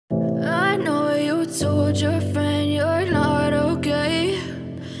told your friend you're not okay,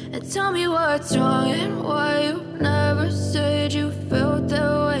 and tell me what's wrong and why you never said you felt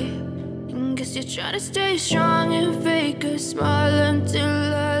that way. And guess you're trying to stay strong and fake a smile until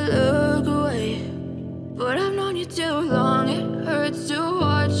I look away. But I've known you too long, it hurts to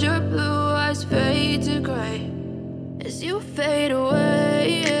watch your blue eyes fade to gray as you fade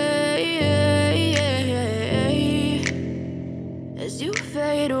away, as you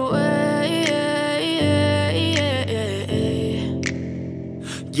fade away.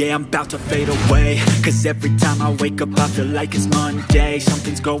 Yeah, I'm about to fade away, cause every time I wake up I feel like it's Monday.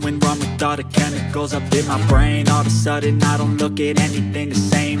 Something's going wrong with all the chemicals up in my brain. All of a sudden I don't look at anything the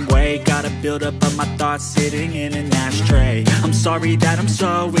same way. Gotta build up of my thoughts sitting in an ashtray. I'm sorry that I'm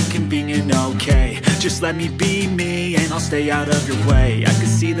so inconvenient, okay. Just let me be me and I'll stay out of your way. I can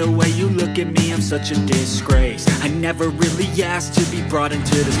see the way you look at me, I'm such a disgrace. I never really asked to be brought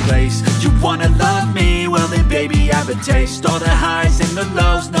into this place. You wanna love me? Well then baby I have a taste. All the highs and the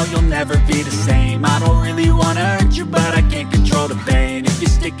lows, no you'll never be the same. I don't really wanna hurt you but I can't control the pain. If you're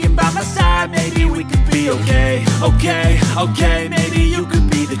sticking by my side maybe we could be okay. Okay, maybe you could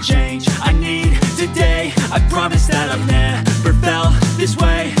be the change I need today. I promise that I've never felt this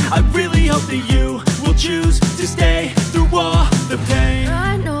way. I really hope that you will choose to stay through all the pain.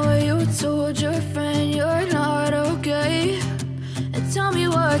 I know you told your friend you're not okay, and tell me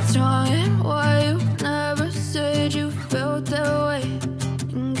what's wrong and why you never said you felt that way.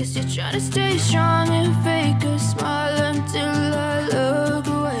 And guess you're trying to stay strong and fake a smile until I look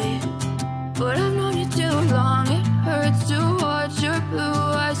away. But I've known you too long, it hurts to watch your blue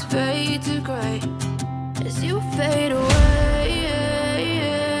eyes fade to gray as you fade away,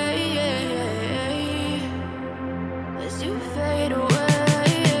 as you fade away,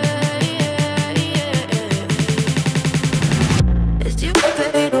 as you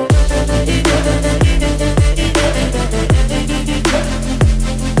fade away.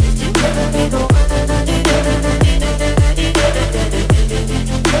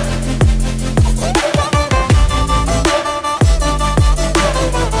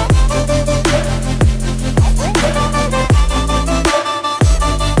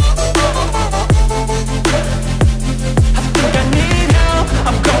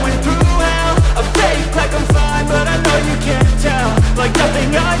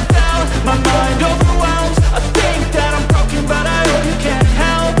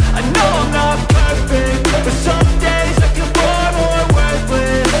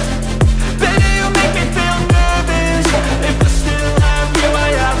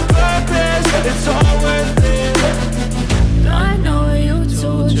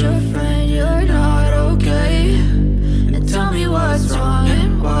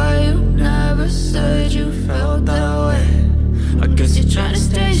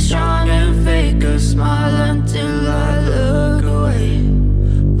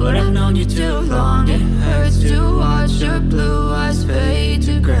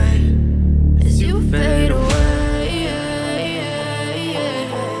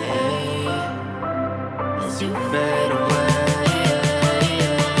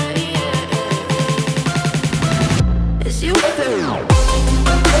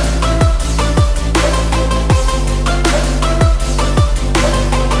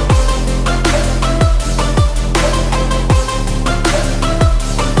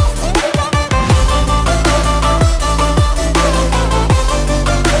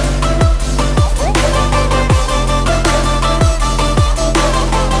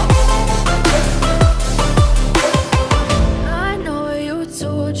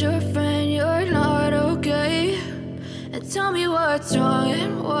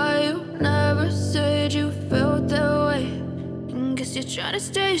 Try to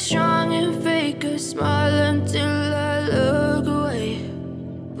stay strong and fake a smile until I look away.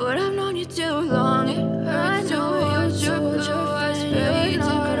 But I've known you too long, it hurts to watch your blue eyes fade to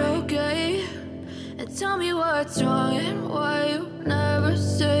gray. Okay, and tell me what's wrong and why you never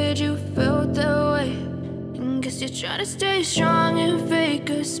said you felt that way. And guess you're trying to stay strong and fake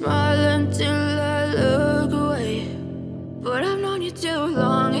a smile until I look away. But I've known you too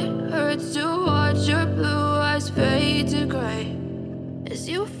long, it hurts to watch your blue eyes fade to gray as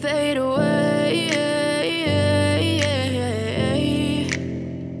you fade away,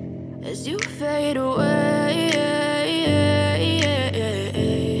 as you fade away.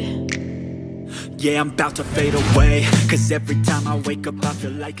 Yeah, I'm about to fade away, cause every time I wake up I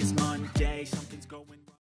feel like it's Monday.